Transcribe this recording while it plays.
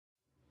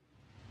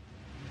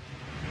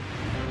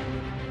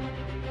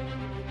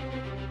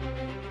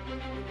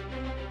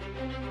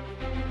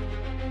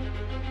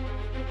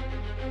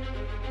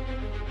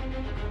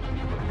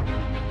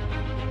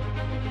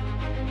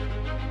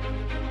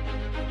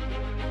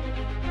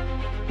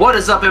What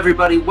is up,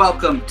 everybody?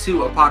 Welcome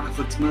to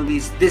Apocalypse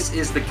Movies. This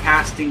is the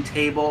casting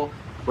table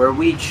where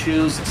we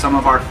choose some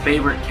of our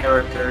favorite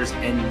characters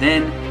and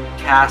then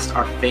cast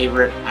our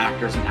favorite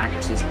actors and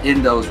actresses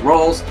in those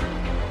roles.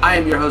 I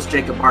am your host,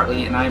 Jacob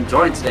Hartley, and I am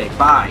joined today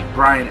by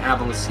Brian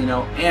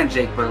Avalosino and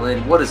Jake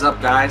Berlin. What is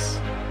up, guys?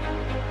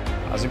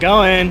 How's it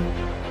going?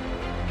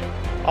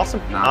 Awesome.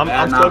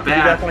 I'm stoked to be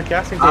back on a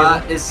casting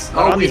table.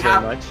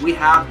 We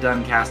have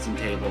done casting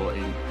table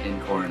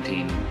in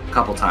quarantine a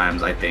couple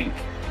times, I think.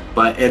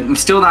 But I'm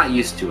still not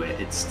used to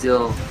it. It's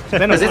still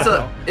because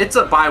it's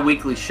a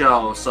bi-weekly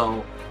show,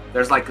 so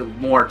there's like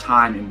more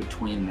time in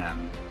between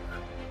them.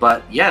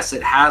 But yes,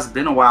 it has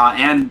been a while,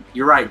 and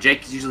you're right.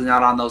 Jake is usually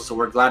not on those, so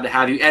we're glad to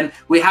have you. And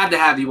we had to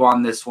have you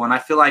on this one. I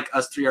feel like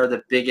us three are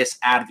the biggest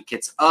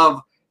advocates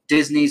of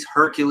Disney's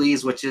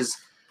Hercules, which is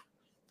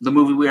the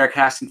movie we are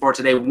casting for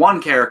today.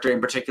 One character in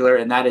particular,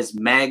 and that is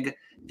Meg,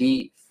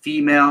 the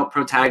female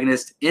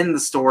protagonist in the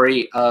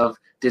story of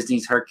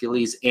Disney's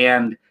Hercules.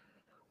 And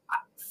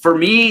for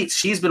me,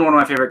 she's been one of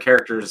my favorite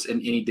characters in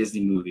any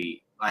Disney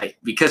movie, like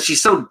because she's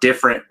so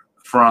different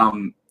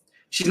from.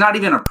 She's not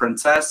even a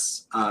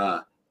princess,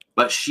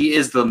 but she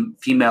is the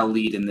female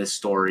lead in this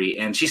story,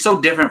 and she's so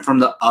different from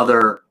the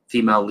other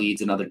female leads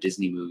in other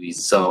Disney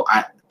movies. So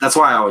that's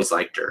why I always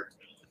liked her.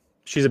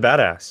 She's a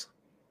badass.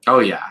 Oh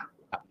yeah,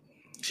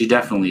 she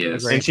definitely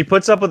is, and she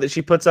puts up with it.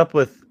 She puts up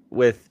with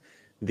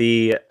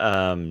the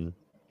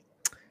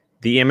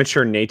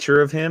immature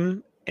nature of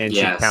him, and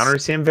she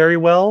counters him very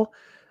well.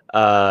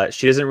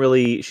 She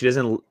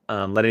doesn't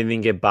let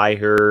anything get by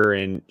her,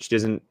 and she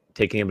doesn't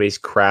take anybody's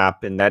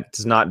crap, and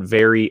that's not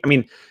very. I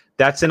mean,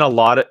 that's in a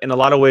lot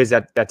of ways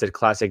that's a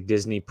classic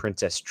Disney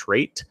princess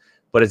trait,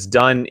 but it's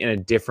done in a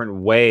different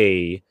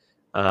way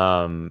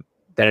than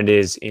it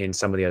is in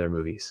some of the other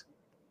movies.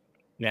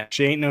 Yeah,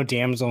 she ain't no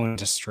damsel in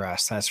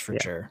distress, that's for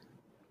sure.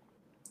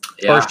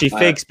 Yeah, or she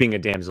fakes being a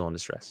damsel in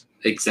distress.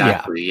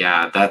 Exactly.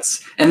 Yeah,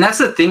 that's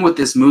the thing with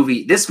this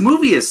movie. This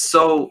movie is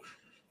so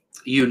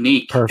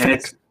unique. Perfect.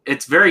 And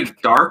it's very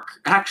dark,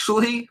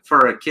 actually,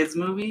 for a kids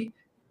movie,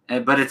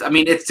 but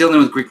it's dealing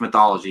with Greek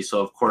mythology, so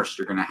of course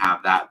you're going to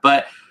have that.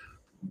 But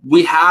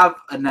we have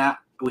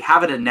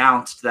it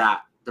announced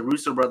that the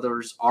Russo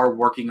brothers are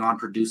working on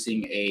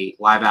producing a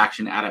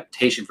live-action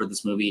adaptation for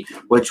this movie,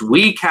 which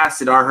we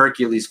casted our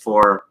Hercules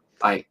for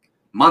like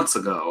months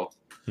ago.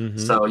 Mm-hmm.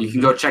 So you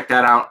can go check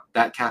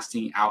that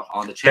casting out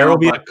on the channel. There will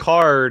be a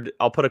card.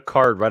 I'll put a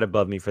card right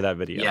above me for that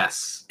video.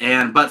 Yes,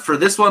 but for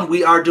this one,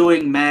 we are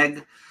doing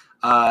Meg.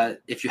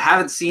 If you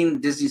haven't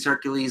seen Disney's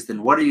Hercules,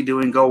 then what are you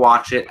doing? Go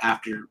watch it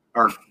after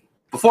or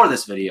before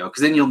this video,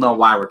 because then you'll know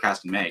why we're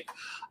casting Meg.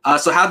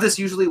 So how this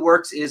usually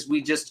works is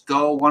we just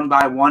go one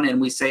by one and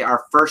we say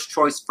our first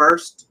choice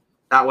first.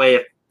 That way,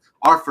 if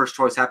our first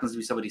choice happens to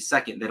be somebody's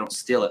second, they don't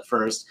steal it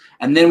first.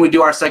 And then we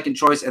do our second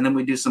choice, and then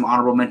we do some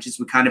honorable mentions.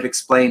 We kind of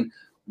explain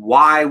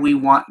why we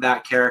want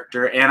that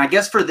character. And I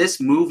guess for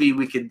this movie,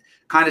 we could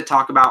kind of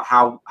talk about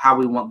how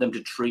we want them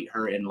to treat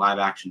her in live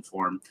action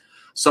form.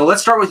 So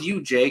let's start with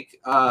you, Jake.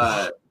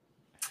 Yes,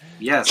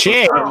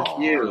 Jake. Let's start with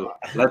you.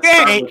 Let's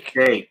start with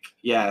Jake.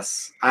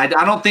 Yes. I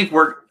don't think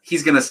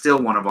he's going to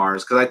steal one of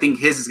ours, because I think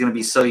his is going to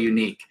be so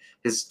unique.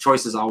 His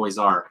choices always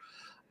are.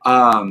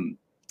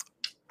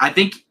 I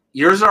think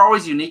yours are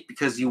always unique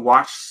because you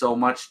watch so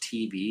much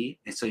TV,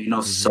 and so you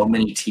know so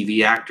many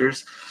TV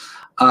actors.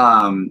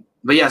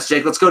 But yes,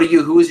 Jake, let's go to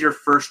you. Who is your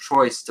first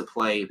choice to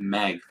play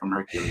Meg from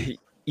Hercules?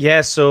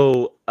 Yeah,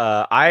 so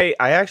I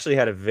actually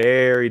had a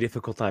very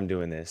difficult time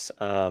doing this.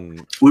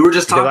 We were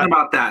just talking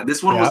about that.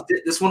 This one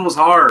was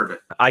hard.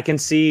 I can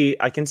see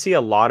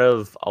a lot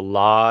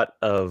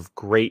of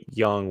great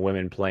young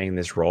women playing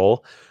this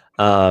role,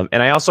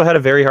 and I also had a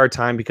very hard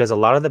time because a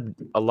lot of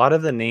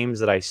the names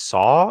that I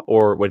saw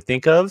or would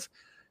think of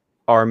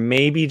are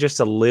maybe just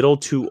a little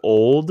too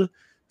old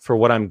for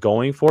what I'm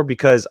going for,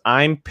 because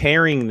I'm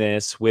pairing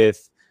this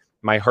with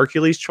my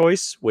Hercules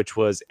choice, which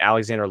was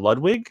Alexander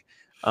Ludwig.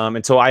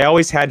 And so I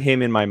always had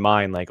him in my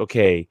mind, like,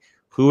 okay,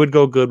 who would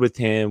go good with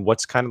him?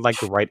 What's kind of like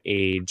the right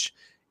age?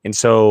 And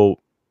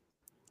so,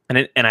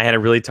 and I had a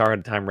really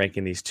hard time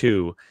ranking these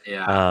two.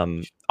 Yeah.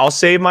 I'll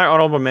save my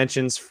honorable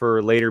mentions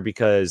for later,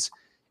 because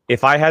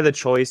if I had the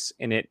choice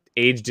and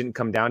age didn't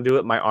come down to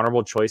it, my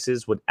honorable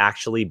choices would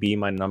actually be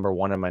my number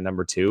one and my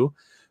number two,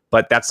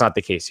 but that's not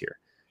the case here.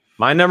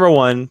 My number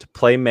one to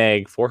play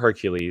Meg for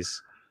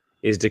Hercules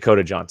is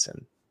Dakota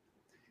Johnson.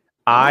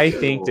 I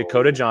think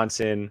Dakota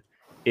Johnson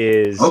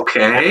is one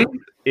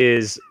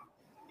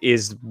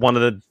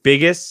of the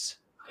biggest,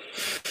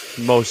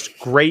 most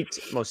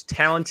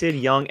talented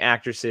young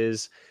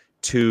actresses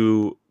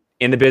in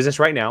the business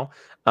right now.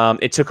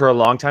 It took her a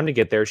long time to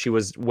get there. She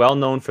was well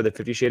known for the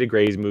 50 Shades of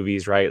Grey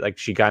movies, right? Like,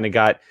 she kind of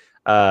got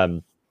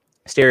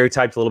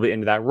stereotyped a little bit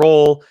into that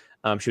role.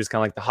 She was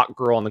kind of like the hot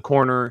girl in the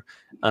corner.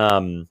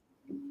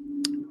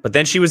 But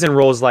then she was in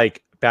roles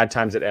like Bad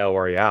Times at El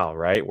Royale,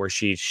 right? Where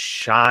she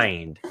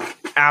shined,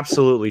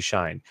 absolutely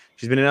shined.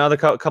 She's been in a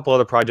couple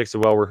other projects as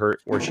well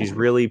where she's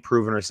really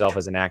proven herself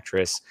as an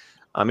actress.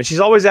 And she's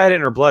always had it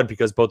in her blood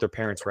because both her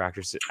parents were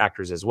actors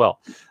as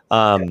well.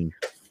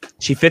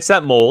 She fits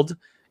that mold.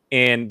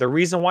 And the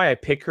reason why I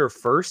pick her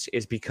first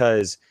is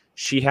because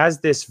she has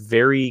this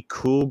very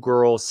cool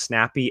girl,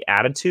 snappy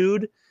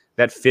attitude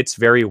that fits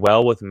very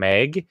well with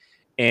Meg.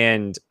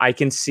 And I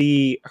can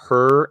see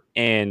her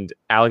and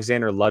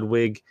Alexander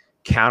Ludwig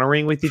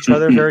countering with each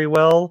other very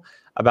well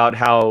about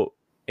how,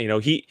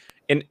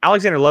 and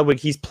Alexander Ludwig,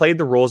 he's played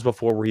the roles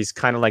before where he's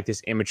kind of like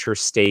this immature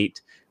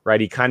state,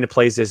 right? He kind of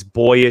plays this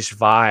boyish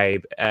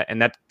vibe.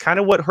 And that's kind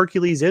of what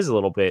Hercules is a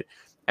little bit.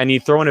 And you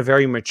throw in a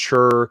very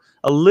mature,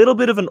 a little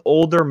bit of an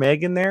older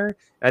Meg in there. And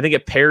I think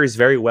it pairs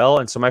very well.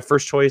 And so my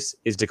first choice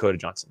is Dakota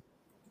Johnson.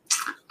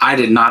 I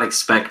did not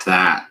expect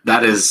that.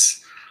 That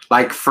is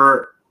like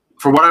for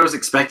what I was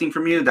expecting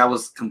from you, that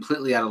was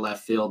completely out of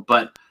left field.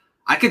 But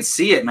I could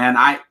see it, man.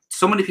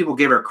 So many people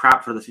gave her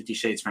crap for the 50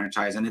 Shades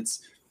franchise, and it's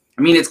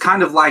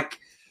kind of like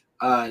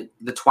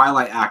the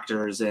Twilight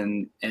actors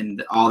and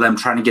all them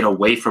trying to get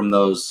away from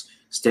those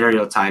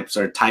stereotypes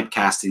or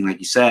typecasting, like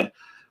you said.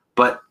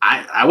 But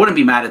I wouldn't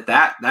be mad at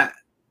that.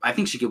 I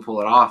think she could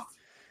pull it off.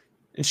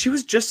 And she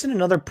was just in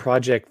another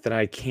project that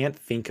I can't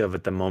think of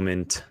at the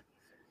moment.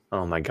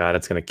 Oh my God,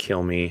 it's gonna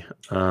kill me.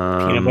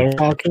 Peanut Butter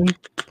Falcon.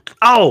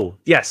 Oh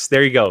yes,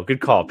 there you go.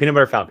 Good call. Peanut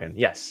Butter Falcon.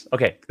 Yes.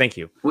 Okay. Thank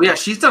you. Well, yeah,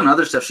 she's done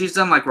other stuff. She's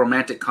done like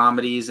romantic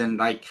comedies and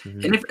like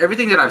and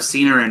everything that I've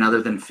seen her in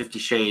other than 50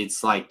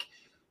 Shades, like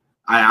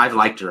I've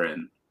liked her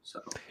in.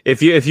 So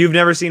if you've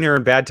never seen her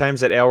in Bad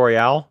Times at El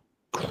Royale,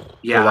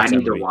 yeah, I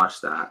need to watch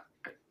that.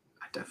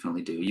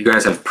 Definitely do. You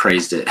guys have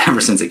praised it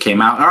ever since it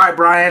came out. All right,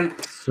 Brian,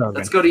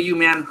 let's go to you,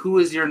 man. Who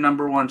is your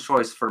number one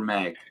choice for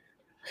Meg?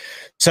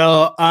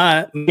 So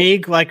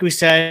Meg, like we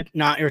said,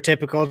 not your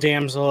typical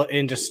damsel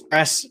in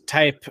distress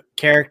type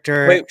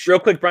character. Wait, real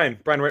quick, Brian,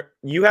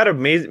 you had a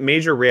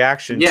major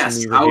reaction to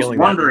me revealing I was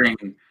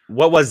wondering.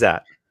 What was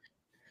that?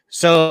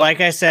 So,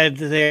 like I said,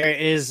 there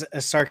is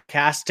a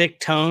sarcastic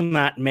tone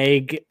that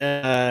Meg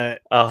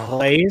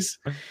plays,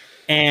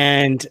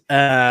 and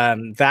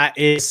that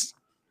is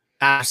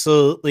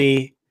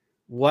absolutely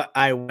what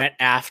I went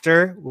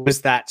after,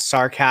 was that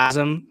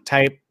sarcasm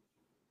type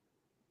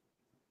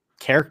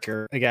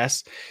character, I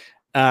guess.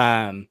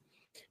 And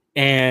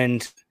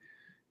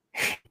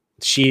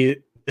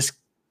this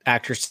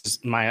actress is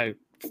my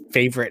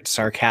favorite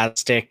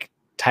sarcastic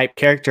type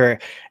character,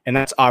 and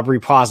that's Aubrey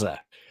Plaza.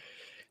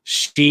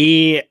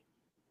 She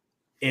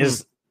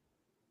is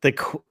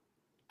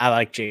I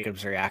like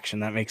Jacob's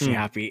reaction. That makes me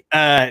happy.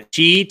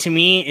 She, to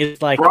me,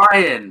 is like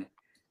Brian.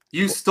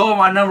 You stole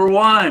my number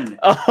one.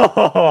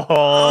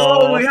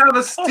 Oh, we have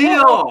a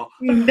steal.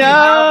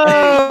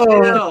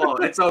 No.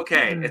 It's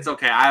okay. It's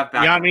okay. I have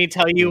backup. You want me to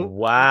tell you?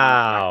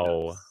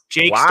 Wow.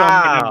 Jake stole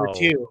my number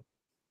two.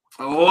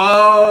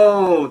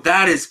 Whoa,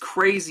 that is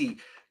crazy.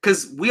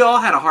 Because we all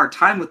had a hard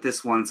time with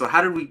this one. So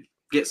how did we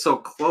get so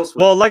close?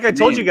 Well, like I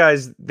told you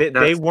guys,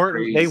 they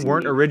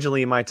weren't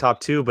originally in my top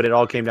two, but it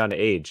all came down to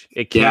age.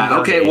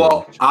 Okay.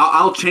 Well,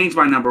 I'll change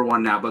my number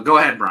one now. But go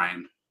ahead,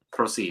 Brian.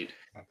 Proceed.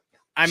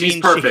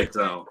 She's perfect,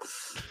 though.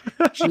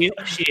 She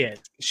is.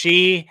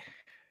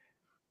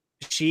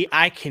 She.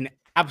 I can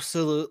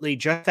absolutely,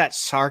 just that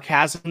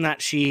sarcasm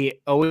that she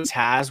always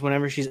has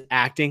whenever she's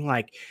acting,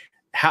 like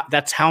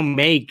that's how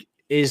Meg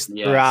is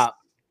throughout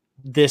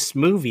this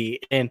movie,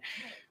 and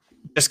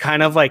just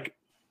kind of like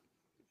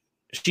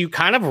she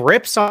kind of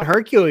rips on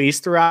Hercules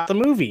throughout the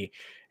movie,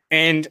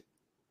 and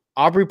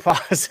Aubrey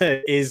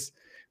Plaza is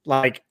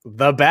like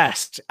the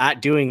best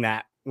at doing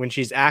that when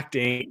she's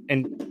acting,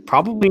 and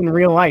probably in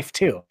real life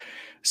too.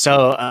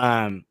 So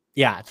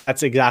yeah,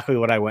 that's exactly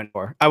what I went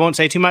for. I won't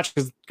say too much,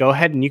 because go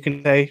ahead and you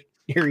can say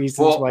your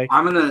reasons why.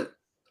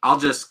 I'll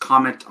just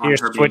comment on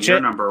her being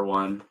your number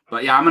one.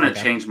 But yeah, I'm gonna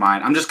change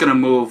mine. I'm just gonna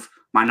move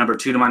my number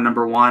two to my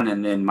number one,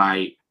 and then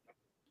my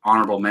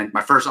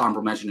first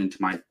honorable mention into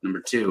my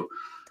number two.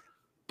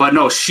 But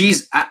no,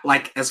 she's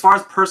like, as far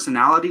as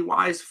personality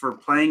wise for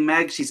playing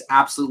Meg, she's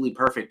absolutely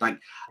perfect. Like,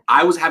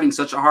 I was having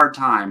such a hard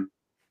time.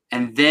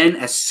 And then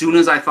as soon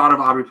as I thought of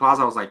Aubrey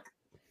Plaza, I was like,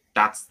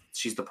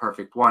 she's the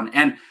perfect one.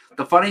 And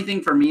the funny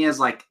thing for me is,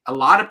 like, a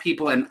lot of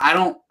people, and I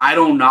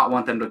do not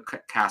want them to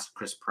cast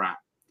Chris Pratt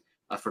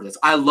for this.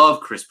 I love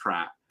Chris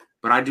Pratt,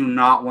 but I do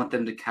not want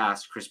them to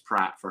cast Chris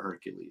Pratt for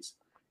Hercules.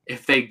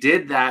 If they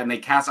did that and they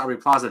cast Aubrey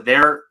Plaza,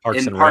 they're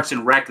in Parks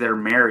and Rec, they're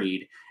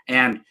married.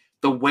 And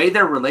the way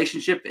their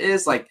relationship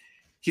is, like,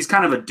 he's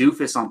kind of a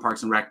doofus on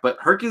Parks and Rec, but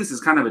Hercules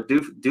is kind of a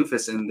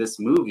doofus in this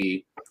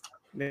movie.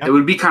 Yeah. It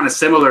would be kind of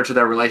similar to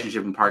their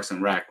relationship in Parks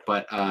and Rec,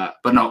 but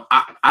no,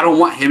 I don't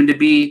want him to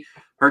be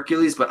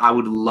Hercules, but I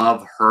would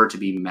love her to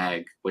be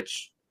Meg,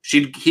 which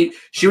she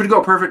would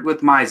go perfect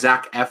with my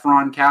Zac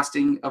Efron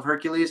casting of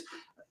Hercules.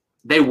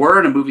 They were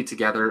in a movie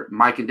together,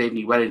 Mike and Dave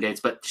Need Wedding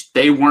Dates, but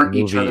they weren't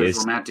each other's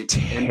romantic.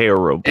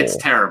 Terrible. It's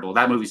terrible.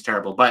 That movie's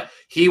terrible. But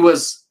he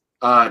was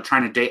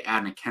trying to date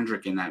Anna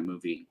Kendrick in that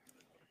movie,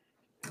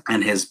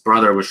 and his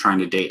brother was trying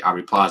to date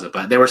Aubrey Plaza,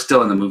 but they were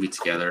still in the movie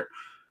together.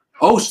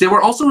 Oh, they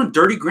were also in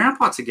Dirty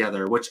Grandpa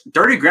together, which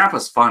Dirty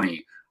Grandpa's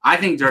funny. I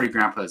think Dirty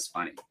Grandpa is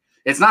funny.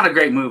 It's not a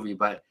great movie,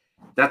 but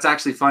that's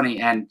actually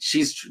funny. And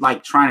she's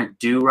like trying to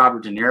do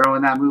Robert De Niro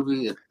in that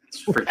movie.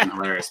 It's freaking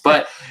hilarious.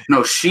 But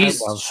no,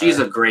 she's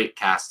a great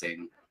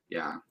casting.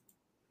 Yeah.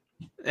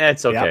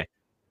 It's okay.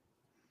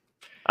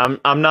 Yep.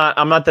 I'm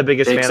not the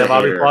biggest fan of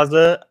Aubrey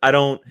Plaza. I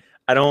don't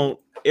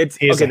it's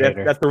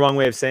okay, that's the wrong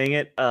way of saying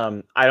it.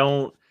 I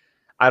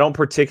don't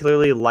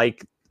particularly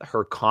like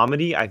her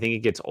comedy. I think it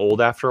gets old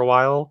after a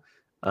while.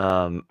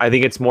 I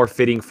think it's more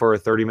fitting for a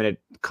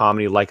 30-minute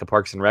comedy like a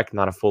Parks and Rec,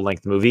 not a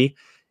full-length movie.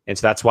 And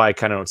so that's why I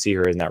kind of don't see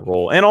her in that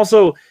role. And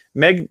also,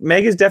 Meg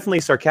is definitely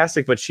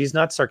sarcastic, but she's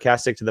not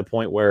sarcastic to the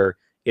point where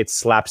it's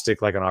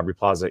slapstick like an Aubrey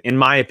Plaza, in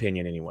my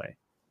opinion, anyway.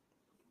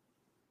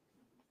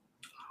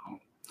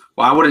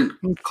 Well, I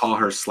wouldn't call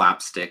her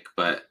slapstick,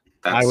 but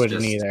that's I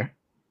wouldn't just either.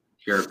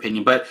 Your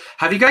opinion. But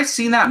have you guys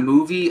seen that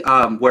movie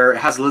where it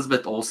has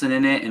Elizabeth Olsen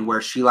in it, and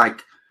where she's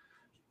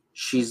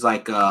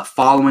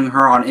following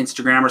her on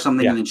Instagram or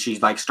something, and then she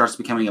like starts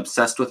becoming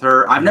obsessed with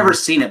her? I've never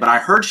seen it, but I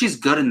heard she's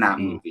good in that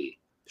movie.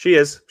 She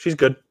is. She's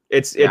good.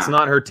 It's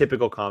not her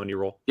typical comedy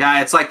role.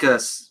 Yeah, it's like a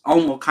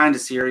almost kind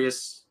of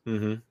serious,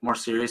 more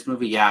serious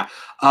movie. Yeah.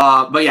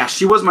 But yeah,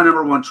 she was my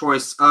number one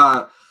choice.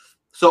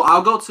 So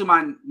I'll go to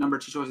my number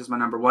two choice as my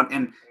number one.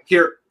 And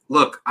here,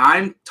 look,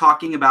 I'm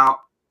talking about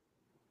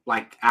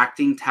like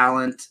acting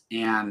talent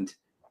and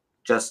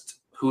just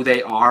who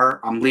they are.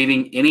 I'm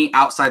leaving any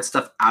outside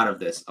stuff out of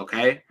this,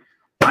 okay?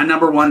 My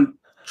number one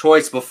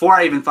choice before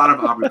I even thought of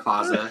Aubrey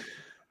Plaza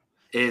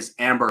is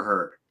Amber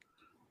Heard.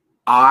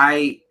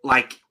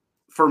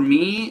 For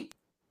me,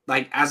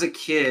 like as a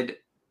kid,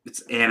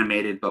 it's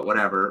animated, but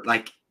whatever.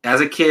 Like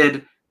as a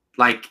kid,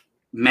 like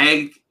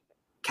Meg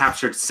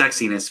captured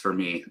sexiness for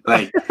me.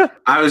 Like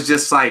I was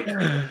just like,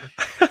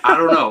 I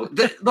don't know.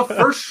 The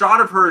first shot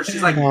of her,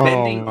 she's like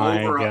bending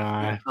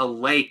over a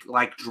lake,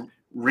 like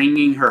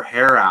wringing her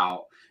hair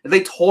out. And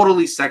they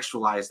totally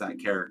sexualize that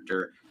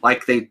character,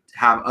 like they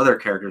have other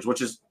characters,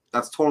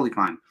 that's totally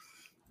fine.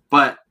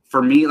 But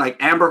for me, like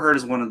Amber Heard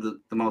is one of the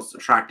most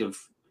attractive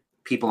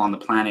people on the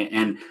planet,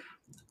 and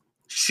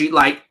she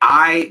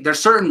there's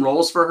certain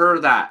roles for her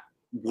that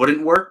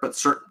wouldn't work, but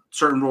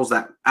certain roles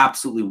that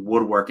absolutely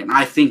would work, and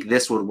I think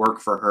this would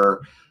work for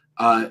her.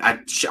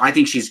 I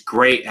think she's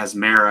great as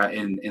Mera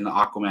in the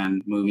Aquaman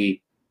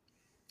movie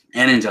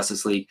and in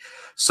Justice League.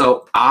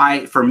 So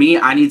for me,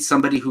 I need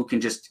somebody who can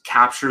just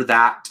capture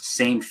that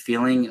same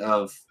feeling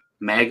of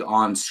Meg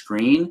on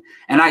screen,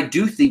 and I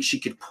do think she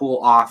could pull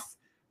off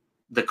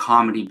the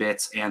comedy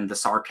bits and the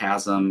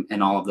sarcasm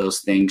and all of those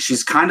things.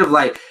 She's kind of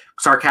like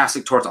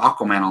sarcastic towards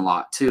Aquaman a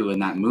lot too in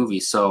that movie.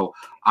 So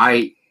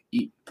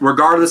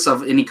regardless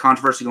of any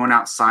controversy going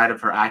outside of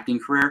her acting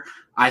career,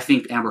 I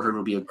think Amber Heard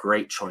would be a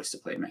great choice to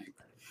play Meg.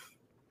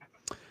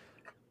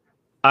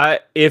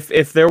 If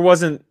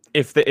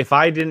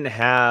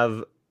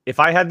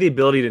I had the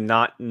ability to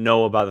not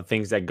know about the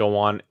things that go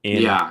on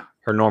in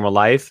her normal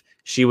life,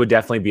 she would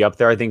definitely be up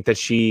there. I think that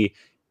she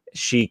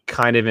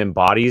kind of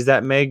embodies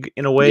that Meg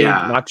in a way,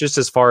 not just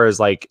as far as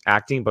like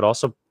acting, but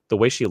also the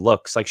way she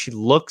looks. Like she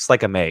looks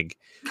like a Meg.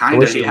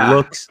 She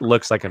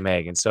looks like a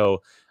Meg. And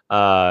so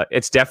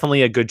it's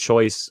definitely a good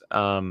choice.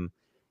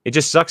 It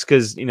just sucks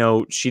because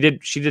she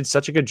did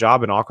such a good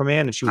job in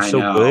Aquaman, and she was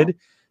so good,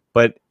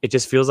 but it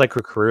just feels like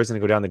her career is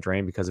going to go down the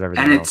drain because of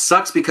everything. And it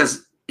sucks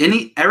because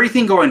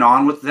everything going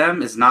on with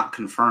them is not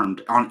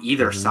confirmed on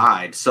either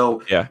side.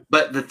 So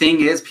but the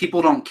thing is,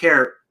 people don't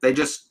care.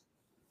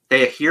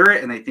 They hear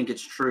it and they think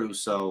it's true.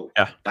 So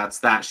that's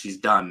that. She's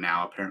done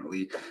now,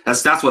 apparently.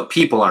 That's what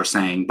people are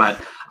saying. But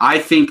I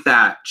think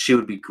that she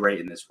would be great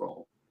in this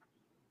role.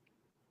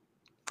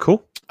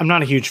 Cool. I'm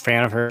not a huge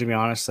fan of her, to be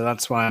honest. So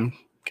that's why I'm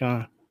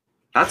gonna.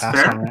 That's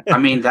fair. I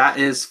mean, that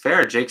is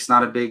fair. Jake's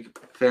not a big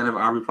fan of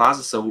Aubrey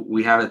Plaza, so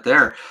we have it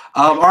there.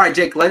 All right,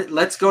 Jake,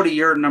 let's go to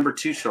your number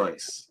two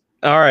choice.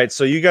 All right,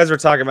 so you guys were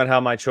talking about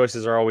how my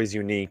choices are always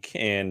unique,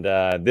 and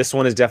this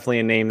one is definitely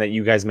a name that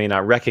you guys may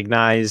not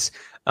recognize.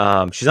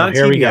 She's on a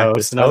TV episode.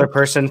 It's another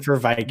person for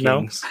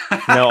Vikings.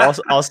 No,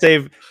 I'll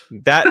save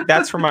that.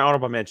 That's for my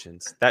honorable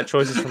mentions. That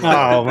choice is from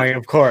my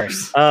of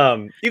course.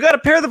 You got to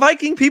pair the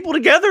Viking people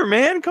together,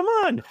 man. Come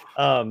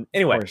on.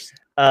 Anyway,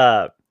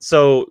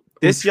 so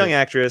this young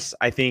actress,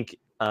 I think,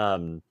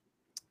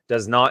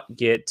 does not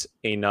get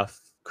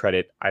enough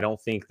credit. I don't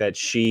think that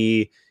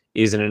she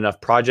is in enough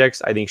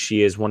projects. I think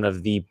she is one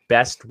of the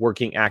best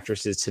working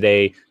actresses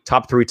today,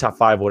 top 3, top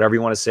 5, whatever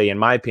you want to say, in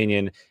my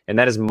opinion, and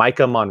that is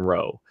Maika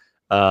Monroe.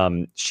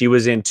 She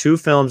was in 2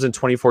 films in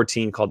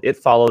 2014 called It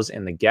Follows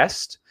and The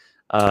Guest.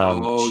 She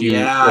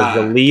was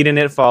the lead in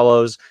It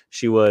Follows.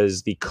 She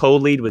was the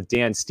co-lead with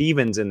Dan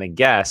Stevens in The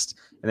Guest,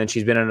 and then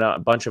she's been in a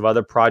bunch of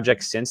other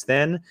projects since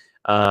then,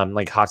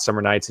 like Hot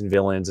Summer Nights and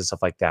Villains and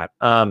stuff like that.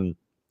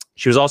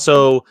 She was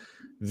also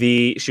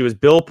she was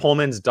Bill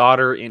Pullman's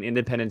daughter in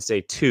Independence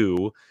Day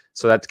 2,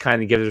 so that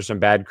kind of gives her some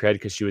bad cred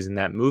because she was in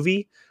that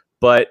movie.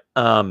 But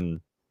I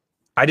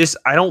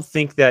don't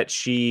think that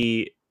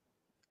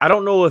I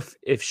don't know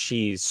if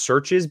she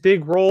searches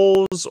big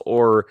roles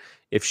or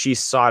if she's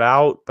sought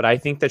out, but I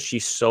think that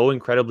she's so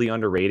incredibly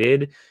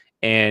underrated,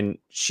 and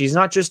she's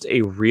not just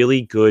a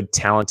really good,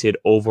 talented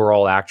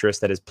overall actress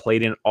that has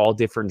played in all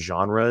different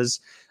genres.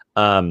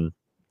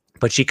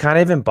 but she kind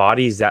of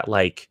embodies that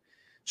like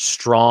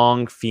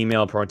strong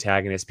female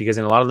protagonist, because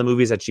in a lot of the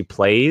movies that she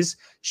plays,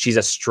 she's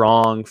a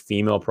strong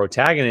female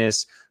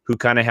protagonist who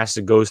kind of has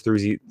to goes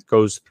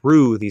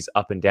through these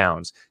up and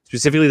downs.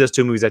 Specifically, those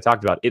two movies I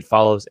talked about, It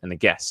Follows and The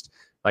Guest.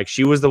 Like,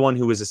 she was the one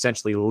who was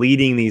essentially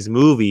leading these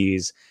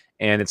movies,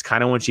 and it's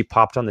kind of when she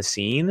popped on the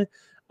scene.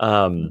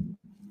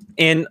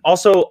 And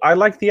also, I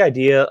like the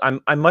idea.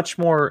 I'm much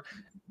more.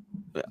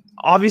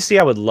 Obviously,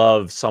 I would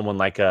love someone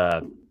like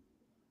a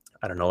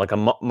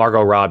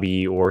Margot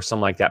Robbie or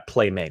something like that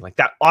play Meg. Like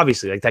that,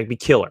 obviously, like that'd be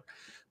killer.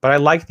 But I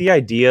like the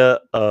idea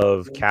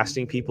of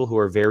casting people who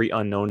are very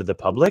unknown to the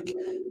public,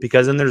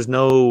 because then there's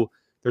no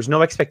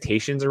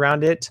expectations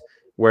around it,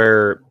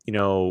 where, you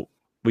know,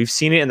 we've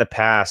seen it in the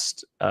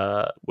past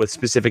with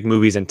specific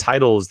movies and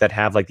titles that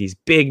have like these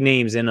big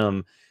names in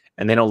them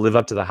and they don't live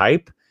up to the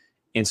hype.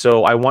 And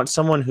so I want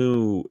someone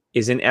who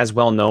isn't as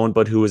well known,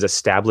 but who is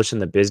established in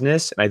the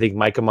business. And I think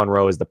Maika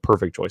Monroe is the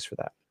perfect choice for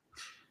that.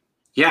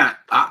 Yeah,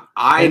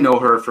 I know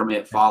her from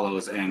It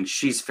Follows, and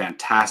she's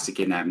fantastic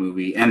in that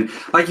movie. And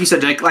like you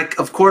said, Jake, like,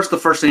 of course, the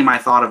first name I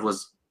thought of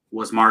was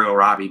Margot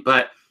Robbie,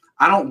 but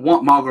I don't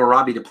want Margot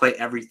Robbie to play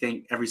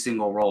every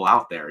single role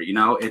out there. You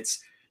know,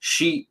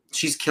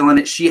 she's killing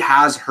it. She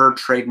has her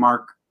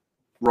trademark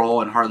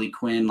role in Harley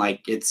Quinn.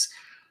 Like, it's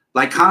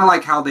like kind of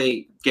like how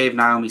they gave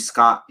Naomi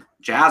Scott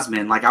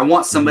Jasmine. Like, I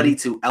want somebody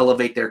to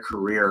elevate their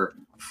career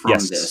from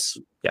this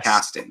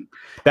casting.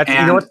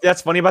 You know what?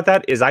 That's funny about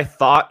that is I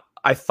thought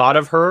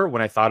of her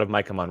when I thought of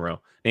Maika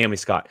Monroe, Naomi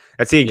Scott.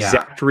 That's the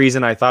exact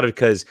reason I thought of,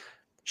 because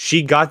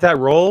she got that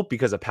role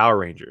because of Power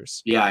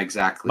Rangers. Yeah,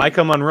 exactly.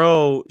 Maika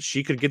Monroe,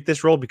 she could get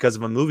this role because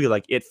of a movie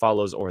like It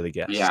Follows or The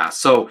Guest. Yeah,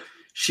 so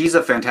she's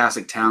a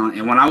fantastic talent.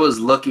 And when I was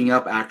looking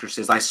up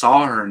actresses, I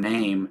saw her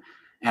name,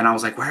 and I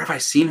was like, where have I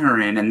seen her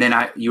in? And then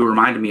you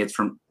reminded me it's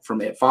from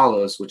It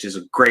Follows, which is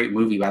a great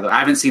movie, by the way. I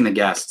haven't seen The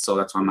Guest, so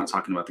that's why I'm not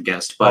talking about The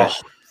Guest. But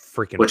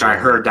which I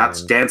heard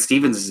that's Dan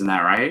Stevens is in that,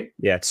 right?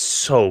 Yeah, it's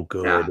so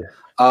good.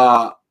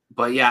 Yeah.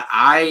 But yeah,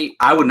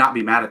 I would not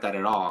be mad at that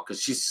at all,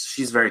 because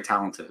she's very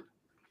talented.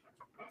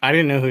 I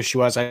didn't know who she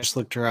was. I just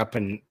looked her up,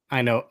 and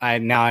I know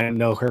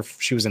her.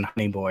 She was in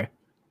Honey Boy.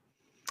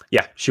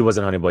 Yeah, she was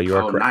in Honey Boy. You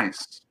are correct.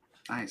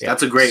 Nice. Yeah,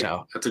 that's a great.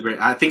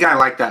 I think I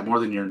like that more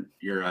than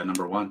your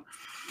number one.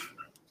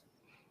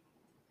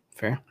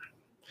 Fair.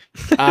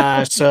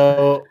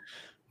 So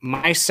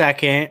my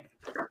second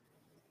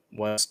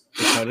was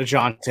Dakota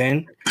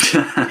Johnson,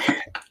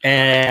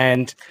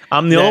 and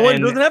I'm the only one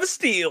who doesn't have a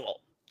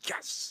steal.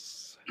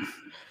 Yes.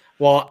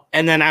 Well,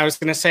 and then I was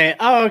gonna say,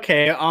 oh,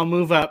 okay, I'll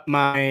move up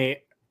my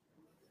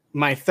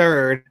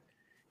third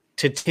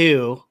to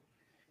 2,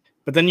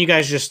 but then you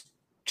guys just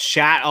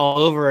shat all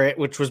over it,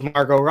 which was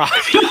Margot Robbie.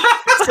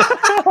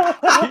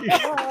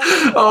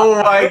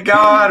 Oh my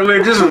God,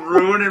 we're just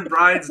ruining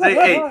Brian's day.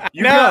 Hey,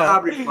 you got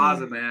Aubrey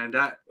Plaza, man.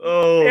 My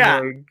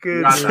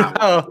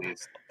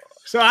goodness.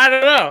 So I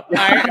don't know.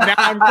 Now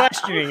I'm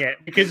questioning it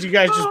because you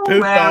guys just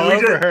pooped all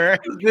over her.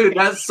 Dude,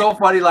 that's so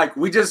funny. Like,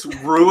 we just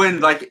ruined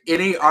like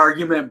any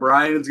argument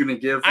Brian's gonna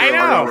give for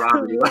Margot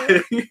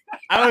Robbie.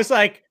 I was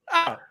like,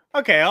 oh,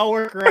 okay, I'll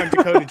work around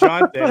Dakota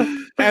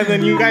Johnson, and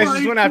then you guys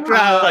just went after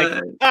that.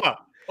 Like, oh,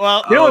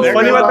 well. You know what's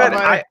funny about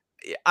that?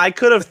 I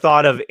could have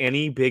thought of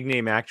any big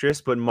name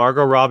actress, but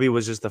Margot Robbie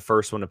was just the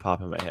first one to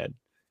pop in my head.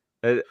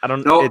 I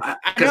don't know.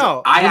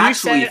 I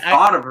actually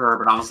thought of her,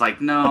 but I was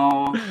like,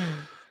 no.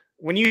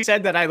 When you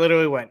said that, I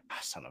literally went, oh,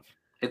 son of.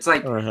 It's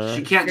like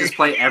she can't just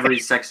play every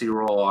sexy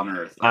role on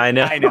earth. Like,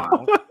 I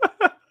know.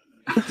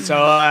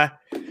 So,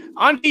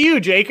 on to you,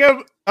 Jacob.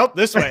 Oh,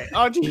 this way.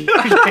 On to you.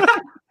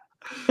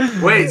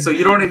 Wait, so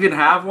you don't even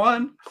have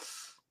one?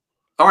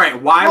 All right.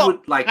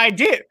 I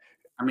did.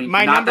 I mean,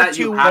 my number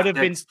 2 would have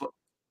been.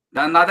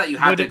 Not that you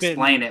have to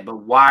explain it, but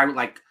why?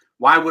 Like,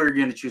 why were you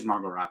going to choose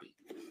Margot Robbie?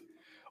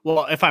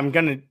 Well, if I'm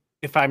gonna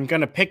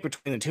pick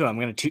between the two, I'm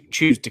gonna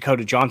choose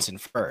Dakota Johnson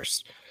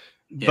first.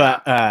 Yeah.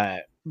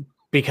 But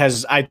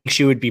because I think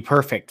she would be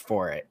perfect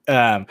for it.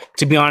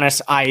 To be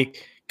honest, I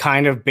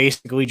kind of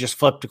basically just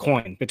flipped a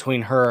coin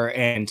between her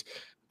and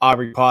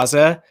Aubrey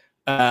Plaza,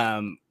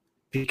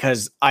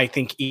 because I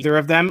think either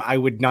of them I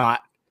would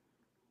not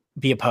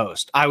be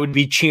opposed. I would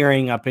be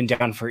cheering up and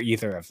down for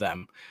either of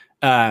them.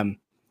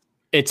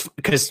 It's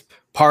because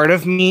part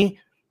of me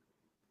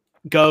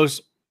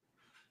goes,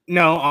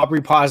 no, Aubrey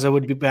Plaza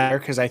would be better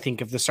because I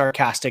think of the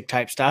sarcastic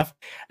type stuff.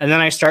 And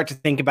then I start to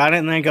think about it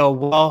and I go,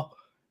 well,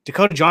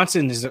 Dakota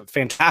Johnson is a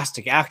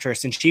fantastic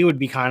actress and she would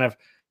be kind of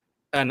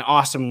an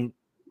awesome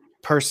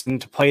person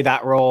to play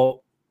that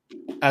role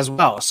as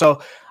well.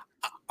 So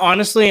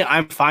honestly,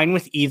 I'm fine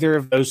with either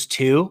of those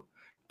two.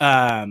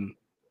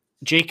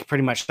 Jake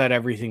pretty much said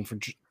everything for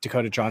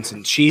Dakota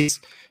Johnson. She's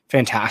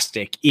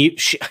fantastic.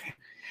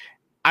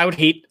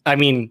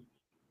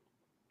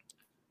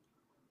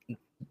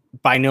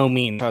 By no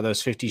means are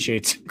those 50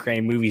 Shades of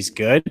Grey movies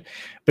good,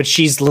 but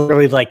she's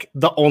literally like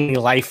the only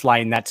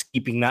lifeline that's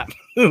keeping that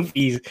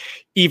movie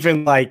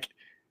even like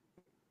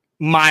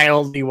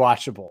mildly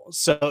watchable.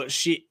 So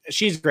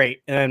she's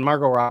great. And then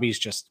Margot Robbie's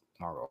just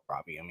Margot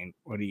Robbie. I mean,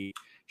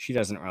 She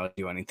doesn't really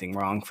do anything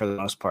wrong for the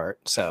most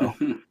part. So,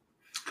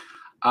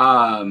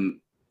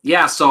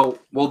 yeah. So,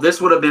 well, this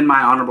would have been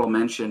my honorable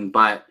mention,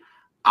 but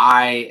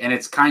and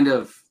it's kind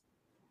of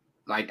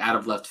like out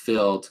of left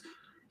field.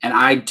 And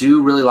I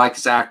do really like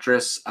this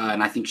actress,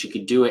 and I think she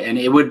could do it. And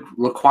it would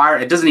require,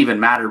 it doesn't even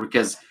matter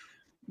because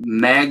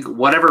Meg,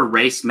 whatever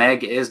race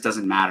Meg is,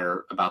 doesn't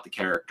matter about the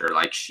character.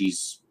 Like,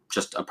 she's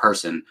just a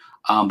person.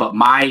 But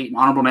my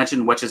honorable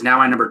mention, which is now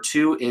my number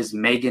 2, is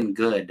Megan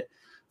Good.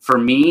 For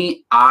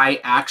me,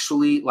 I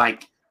actually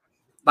like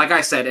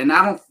I said, and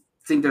I don't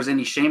think there's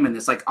any shame in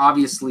this. Like,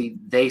 obviously,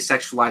 they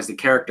sexualize the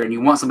character, and you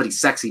want somebody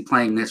sexy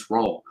playing this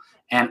role.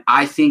 And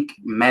I think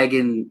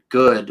Megan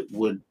Good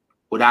would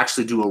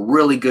actually do a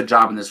really good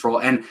job in this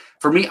role. And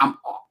for me,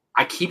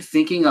 I keep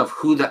thinking of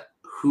who the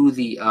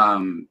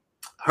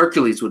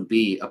Hercules would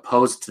be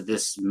opposed to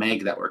this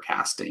Meg that we're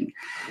casting.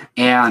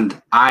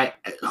 And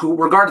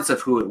regardless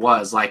of who it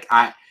was,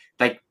 I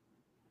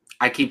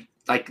keep,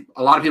 like,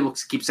 a lot of people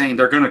keep saying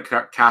they're going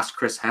to cast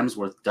Chris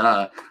Hemsworth.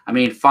 Duh. I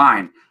mean,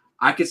 fine.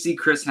 I could see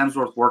Chris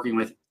Hemsworth working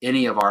with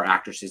any of our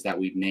actresses that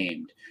we've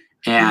named.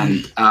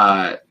 And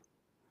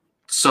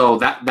so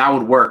that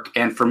would work.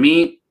 And for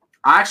me,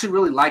 I actually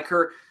really like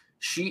her.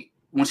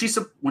 When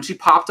she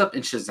popped up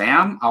in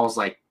Shazam, I was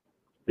like,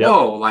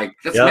 whoa, like,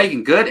 that's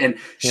Megan Good. And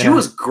she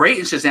was great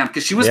in Shazam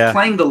because she was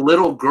playing the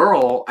little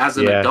girl as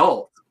an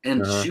adult.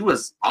 And she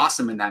was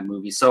awesome in that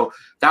movie. So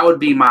that would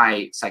be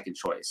my second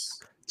choice.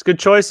 It's a good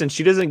choice, and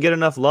she doesn't get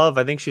enough love.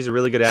 I think she's a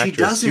really good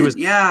actress.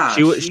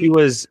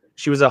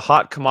 She was a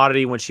hot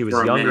commodity when she was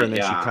younger, and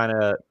then she kind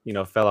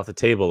of, fell off the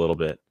table a little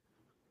bit.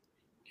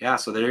 Yeah,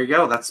 so there you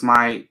go. That's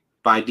my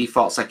by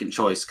default second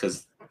choice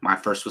because my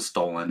first was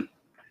stolen.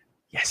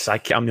 Yes,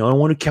 I'm the only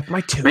one who kept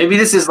my 2. Maybe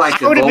this is like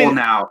the goal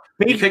now.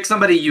 You pick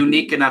somebody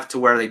unique enough to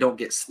where they don't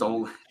get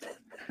stolen.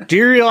 Do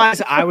you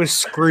realize I was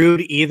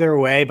screwed either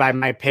way by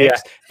my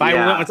picks? If I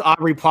went with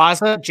Aubrey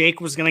Plaza,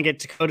 Jake was going to get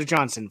Dakota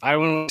Johnson. If I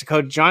went with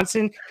Dakota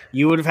Johnson,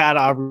 you would have had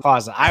Aubrey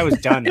Plaza. I was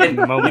done in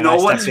the moment. You know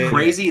what's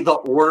crazy? The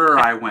order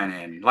I went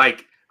in.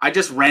 Like, I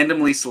just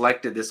randomly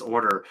selected this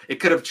order. It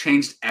could have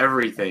changed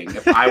everything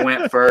if I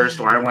went first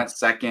or I went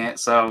second.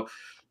 So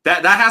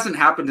that hasn't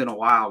happened in a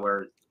while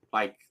where,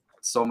 like,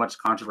 so much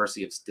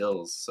controversy of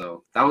stills.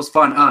 So that was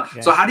fun.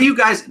 So how do you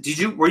guys,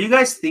 were you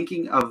guys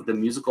thinking of the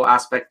musical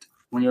aspect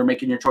when you were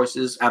making your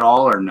choices at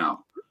all, or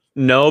no?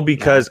 No,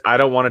 because I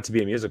don't want it to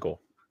be a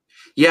musical.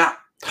 Yeah.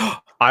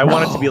 I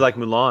want it to be like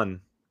Mulan.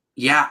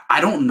 Yeah.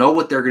 I don't know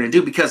what they're going to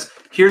do because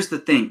here's the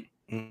thing.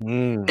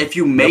 If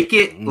you make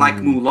it like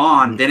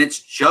Mulan, then it's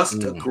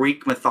just a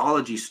Greek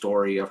mythology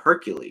story of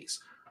Hercules.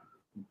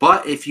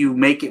 But if you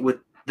make it with,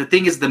 the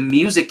thing is, the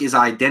music is the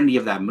identity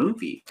of that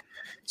movie.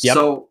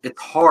 So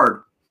it's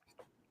hard.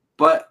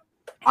 But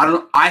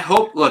I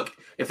hope, look,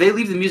 if they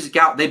leave the music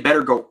out, they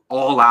better go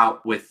all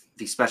out with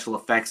the special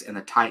effects and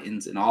the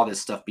Titans and all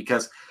this stuff,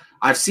 because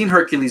I've seen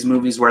Hercules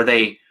movies where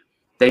they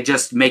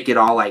just make it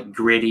all like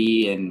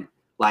gritty and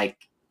like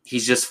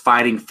he's just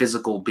fighting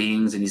physical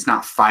beings and he's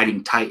not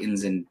fighting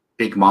Titans and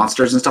big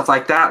monsters and stuff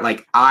like that.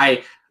 Like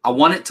I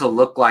want it to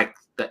look like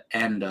the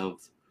end of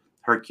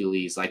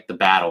Hercules, like the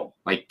battle,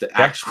 like the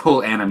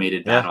actual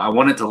animated battle. I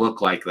want it to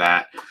look like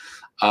that.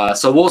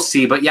 So we'll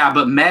see. But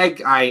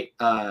Meg,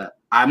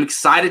 I'm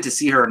excited to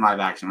see her in live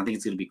action. I think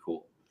it's going to be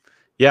cool.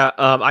 Yeah,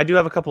 I do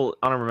have a couple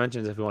honorable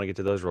mentions if we want to get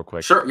to those real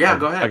quick. Sure, yeah,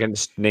 go ahead. I can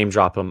just name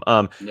drop them.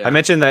 I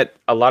mentioned that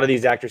a lot of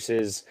these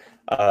actresses,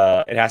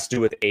 it has to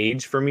do with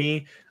age for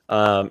me.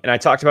 And I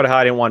talked about how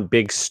I didn't want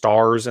big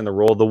stars in the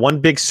role. The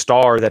one big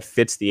star that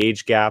fits the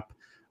age gap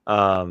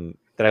that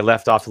I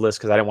left off the list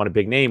because I didn't want a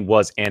big name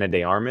was Ana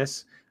de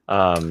Armas.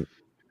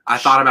 I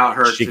thought about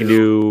her. She can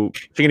do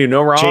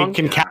no wrong.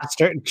 She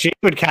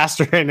would cast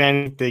her in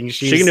anything.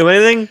 She can do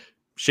anything.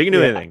 She can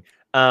do anything.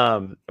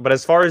 But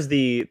as far as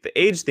the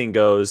age thing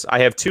goes, I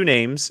have 2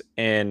 names,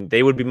 and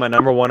they would be my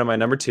number 1 and my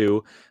number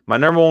 2. My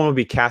number 1 would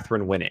be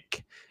Catherine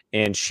Winnick,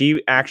 and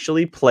she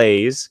actually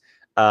plays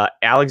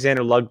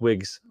Alexander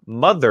Ludwig's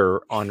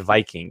mother on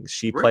Vikings.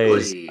 She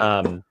plays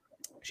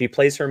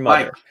her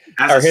mother,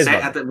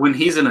 when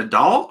he's an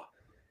adult.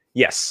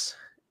 Yes,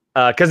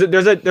 because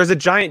there's a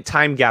giant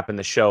time gap in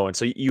the show, and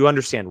so you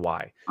understand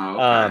why. Oh,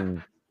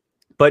 okay.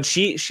 But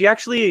she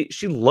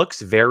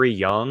looks very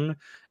young.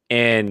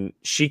 And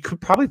she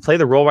could probably play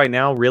the role right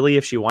now, really,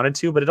 if she wanted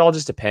to, but it all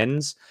just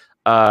depends.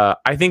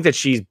 I think that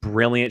she's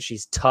brilliant.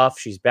 She's tough.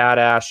 She's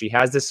badass. She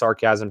has this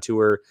sarcasm to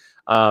her.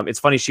 It's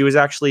funny. She was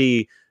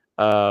actually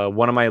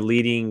one of my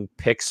leading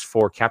picks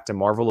for Captain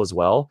Marvel as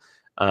well.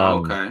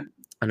 A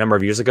number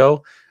of years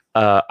ago.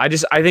 I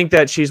think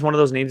that she's one of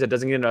those names that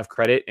doesn't get enough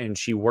credit, and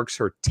she works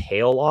her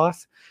tail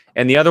off.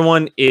 And the other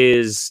one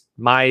is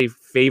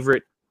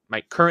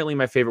currently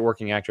my favorite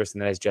working actress,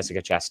 and that is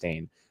Jessica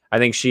Chastain. I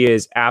think she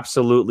is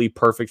absolutely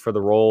perfect for the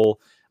role.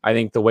 I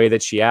think the way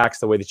that she acts,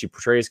 the way that she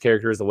portrays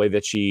characters, the way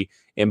that she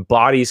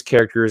embodies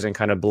characters and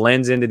kind of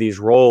blends into these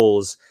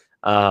roles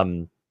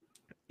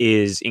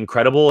is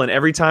incredible. And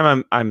every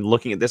time I'm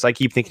looking at this, I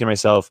keep thinking to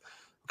myself,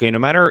 okay, no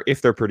matter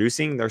if they're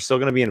producing, they're still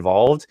going to be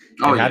involved.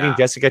 And having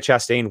Jessica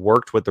Chastain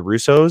worked with the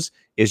Russos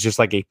is just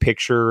like a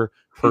picture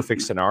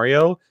perfect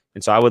scenario.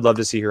 And so I would love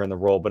to see her in the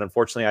role. But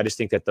unfortunately, I just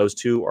think that those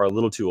two are a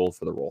little too old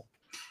for the role.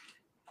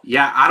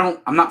 Yeah,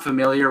 I'm not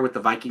familiar with the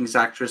Vikings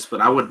actress,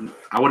 but I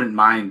wouldn't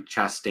mind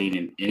Chastain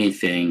in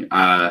anything.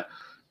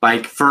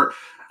 Like for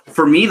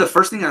me, the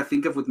first thing I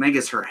think of with Meg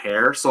is her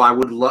hair. So I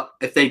would love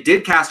if they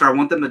did cast her, I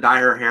want them to dye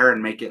her hair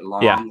and make it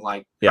long, kind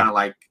of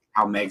like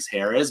how Meg's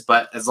hair is.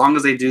 But as long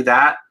as they do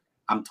that,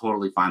 I'm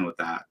totally fine with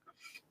that.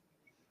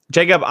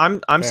 Jacob,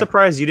 I'm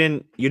surprised you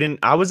didn't.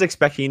 I was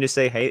expecting you to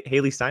say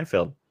Haley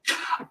Steinfeld.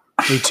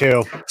 Me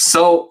too.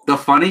 So the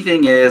funny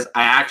thing is,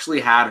 I actually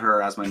had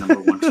her as my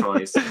number one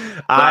choice.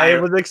 I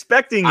was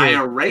expecting it.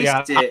 I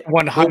erased it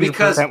 100%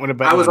 because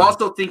I was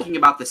also thinking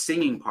about the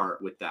singing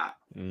part with that.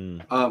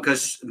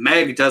 Because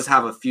Meg does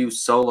have a few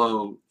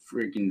solo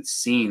freaking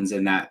scenes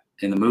in the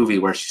movie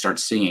where she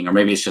starts singing, or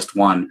maybe it's just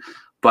one.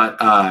 But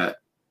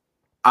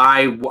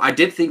I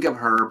did think of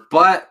her,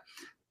 but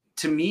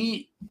to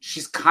me,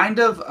 she's kind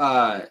of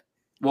I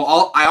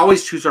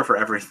always choose her for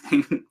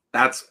everything.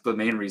 That's the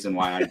main reason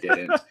why I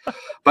didn't.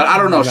 But I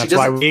don't know. She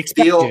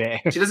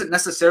doesn't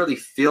necessarily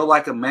feel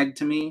like a Meg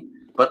to me.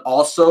 But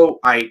also,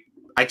 I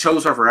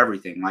chose her for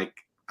everything. Like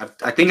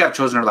I think I've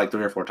chosen her like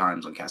 3 or 4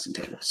 times on casting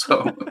table.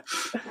 So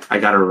I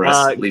got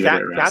to leave it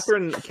at rest.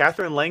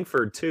 Catherine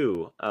Langford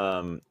too,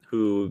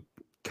 who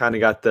kind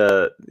of got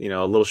the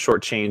a little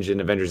short change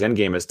in Avengers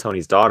Endgame as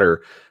Tony's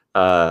daughter.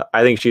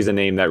 I think she's a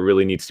name that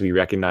really needs to be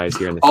recognized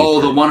here in the future.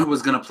 Oh, the one who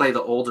was going to play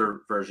the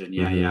older version.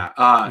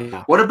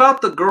 Yeah. What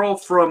about the girl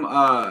from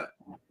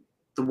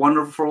the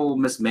Wonderful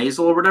Miss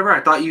Maisel or whatever? I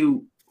thought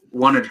you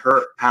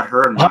had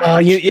her in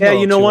mind.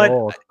 You know what?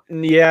 Old.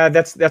 Yeah,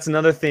 that's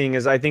another thing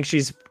is I think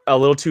she's a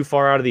little too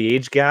far out of the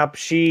age gap.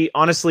 She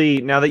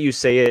honestly, now that you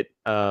say it,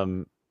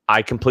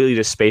 I completely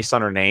just spaced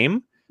on her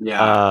name.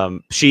 Yeah.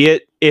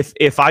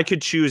 If I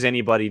could choose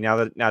anybody now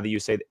that you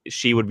say that,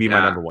 she would be my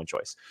number one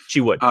choice.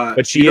 She would.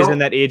 But she is in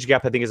that age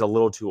gap I think is a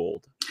little too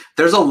old.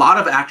 There's a lot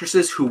of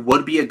actresses who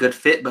would be a good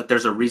fit, but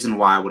there's a reason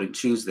why I wouldn't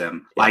choose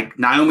them. Like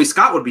Naomi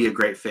Scott would be a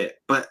great fit,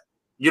 but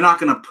you're not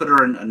going to put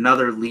her in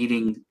another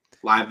leading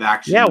live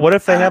action. Yeah, what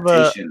if they have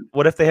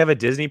a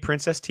Disney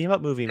princess team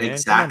up movie, man?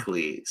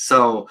 Exactly.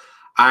 So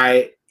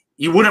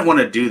you wouldn't want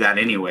to do that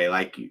anyway.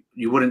 Like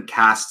you wouldn't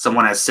cast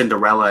someone as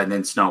Cinderella and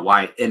then Snow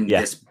White in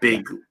this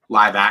big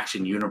live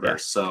action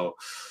universe. So,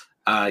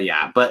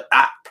 but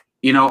I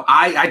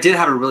did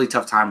have a really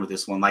tough time with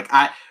this one. Like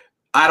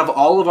out of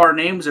all of our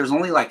names, there's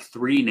only like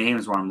 3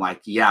 names where I'm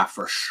like, yeah,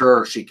 for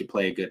sure she could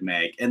play a good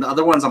Meg. And the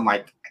other ones I'm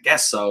like, I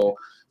guess so.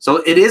 So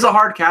it is a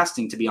hard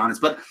casting, to be honest,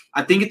 but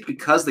I think it's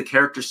because the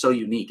character's so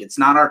unique. It's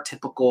not our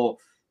typical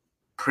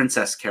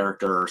princess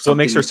character or something. So it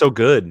makes her so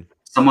good.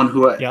 Someone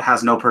who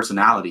has no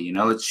personality,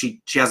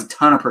 she has a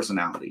ton of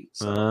personality.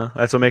 So.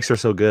 That's what makes her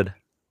so good.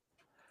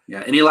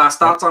 Yeah. Any last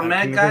thoughts on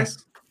Meg,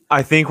 guys?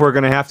 I think we're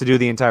gonna have to do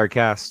the entire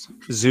cast.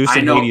 Zeus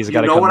and Hades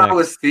got to come. You know what next. I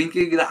was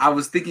thinking? I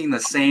was thinking the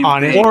same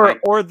thing.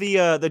 Or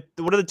the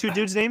what are the 2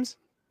 dudes' names?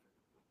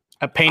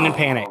 Pain and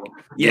Panic.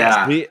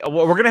 Yeah.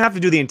 We're gonna have to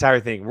do the entire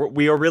thing.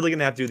 We are really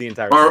gonna have to do the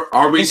entire thing. Or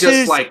are we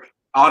like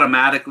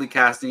automatically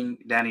casting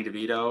Danny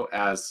DeVito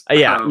as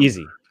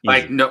easy.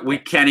 Like no, we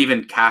can't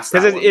even cast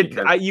that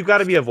because you got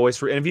to be a voice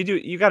for, and if you do,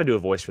 you got to do a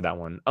voice for that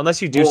one,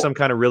 unless you do some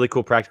kind of really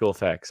cool practical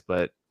effects.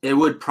 But it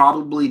would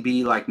probably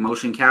be like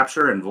motion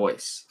capture and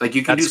voice. Like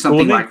you can do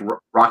something like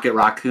Rocket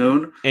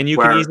Raccoon, and you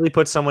can easily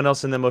put someone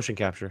else in the motion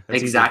capture.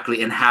 That's exactly,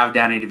 easy. And have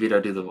Danny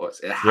DeVito do the voice.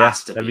 It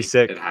has to. That'd be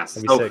sick. It has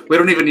to. So we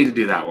don't even need to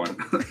do that one.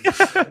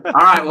 All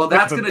right. Well,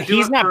 that's gonna do.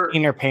 He's not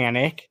Pain or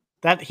Panic.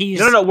 That he's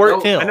no. I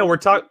know we're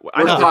talking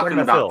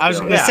about Phil. I was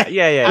gonna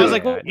say, I was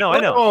like, no, I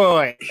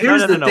know.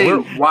 Here's the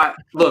thing. Why?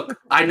 Look,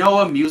 I know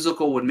a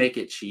musical would make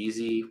it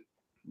cheesy,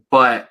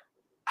 but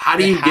how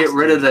do you get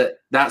rid of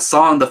that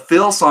song, the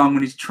Phil song,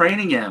 when he's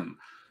training him?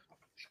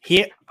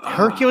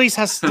 Hercules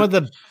has some of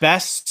the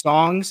best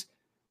songs.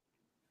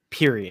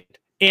 Period.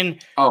 In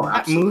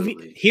that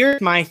movie,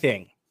 here's my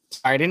thing.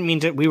 Sorry, I didn't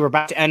mean to. We were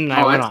about to end, and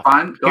I went off.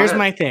 Fine. Here's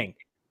my thing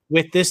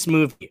with this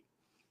movie.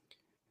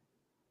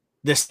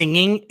 The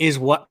singing is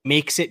what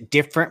makes it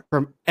different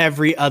from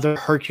every other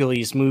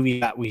Hercules movie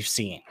that we've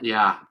seen.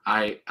 Yeah,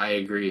 I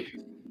agree.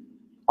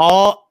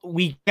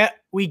 We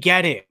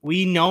get it.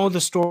 We know the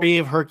story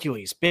of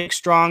Hercules, big,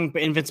 strong,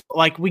 but invincible.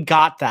 Like we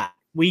got that.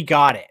 We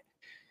got it.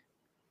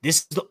 This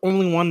is the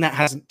only one that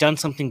hasn't done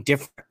something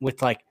different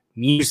with like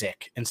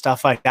music and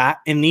stuff like that.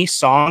 And these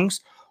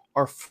songs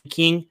are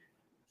freaking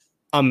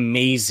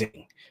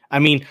amazing. I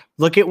mean,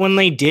 look at when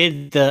they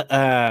did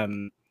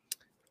the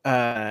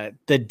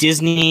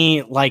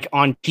Disney like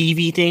on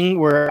TV thing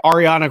where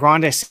Ariana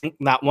Grande sang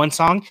that one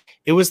song.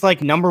 It was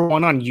like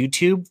 #1 on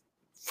YouTube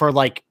for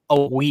like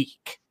a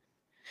week.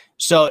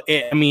 So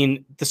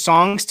the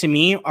songs to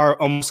me are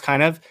almost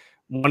kind of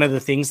one of the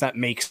things that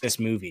makes this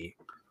movie.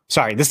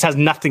 Sorry, this has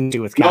nothing to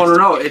do with casting.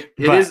 No.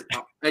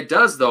 It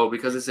does though,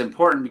 because it's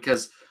important,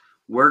 because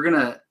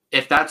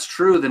if that's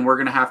true, then we're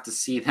gonna have to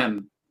see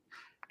them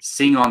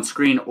sing on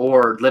screen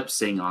or lip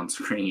sing on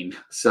screen.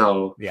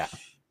 So Yeah.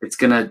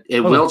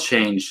 it will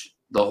change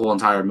the whole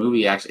entire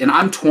movie, actually. And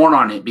I'm torn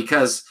on it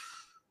because,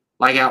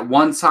 like, at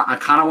one time, I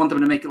kind of want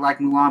them to make it like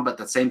Mulan, but at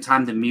the same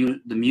time, the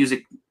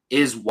music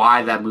is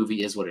why that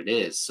movie is what it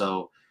is.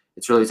 So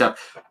it's really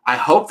tough. I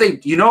hope they,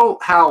 you know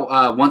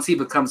how once he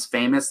becomes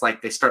famous,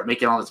 like, they start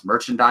making all this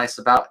merchandise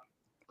about,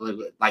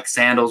 like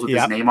sandals with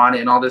his name on it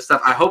and all this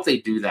stuff. I hope they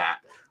do that.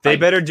 They like,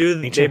 better do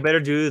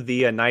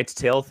the Knight's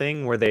Tale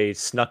thing where they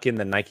snuck in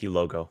the Nike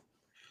logo.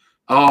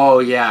 Oh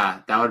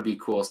yeah, that would be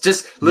cool.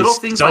 Just little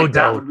things so like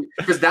dope. That,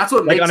 because that's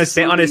what like makes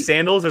on his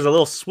sandals. There's a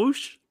little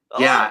swoosh.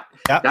 Yeah,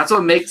 that's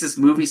what makes this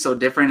movie so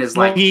different. Is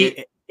like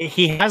he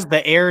has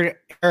the Air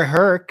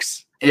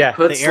Hercs. It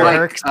puts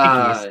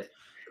like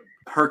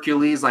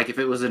Hercules, like if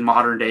it was in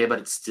modern day, but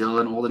it's still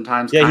in olden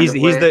times. Yeah, he's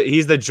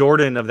the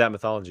Jordan of that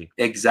mythology.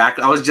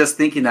 Exactly. I was just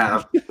thinking that. I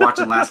was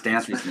watching Last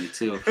Dance recently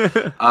too.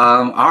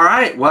 All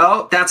right.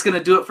 Well, that's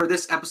gonna do it for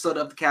this episode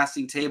of the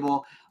Casting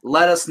Table.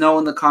 Let us know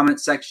in the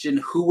comment section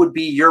who would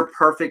be your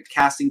perfect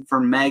casting for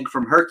Meg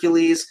from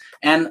Hercules,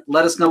 and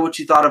let us know what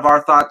you thought of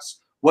our thoughts.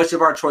 Which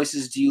of our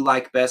choices do you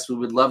like best? We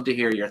would love to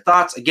hear your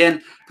thoughts.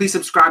 Again, please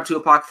subscribe to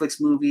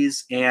Apocalypse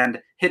Movies and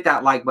hit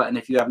that like button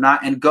if you have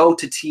not. And go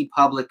to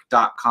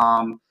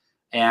tpublic.com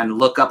and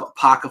look up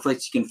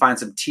Apocalypse. You can find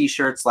some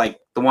t-shirts like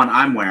the one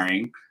I'm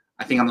wearing.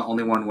 I think I'm the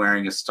only one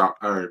wearing a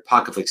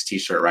Apocalypse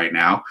t-shirt right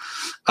now.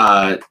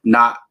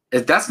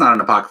 That's not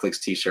an Apocalypse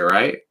t-shirt,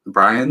 right,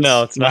 Brian?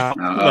 No, it's not.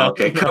 No.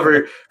 Okay,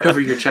 cover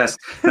your chest.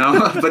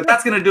 No, but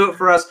that's going to do it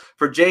for us.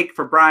 For Jake,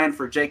 for Brian,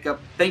 for Jacob,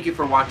 thank you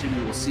for watching.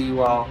 We will see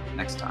you all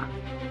next time.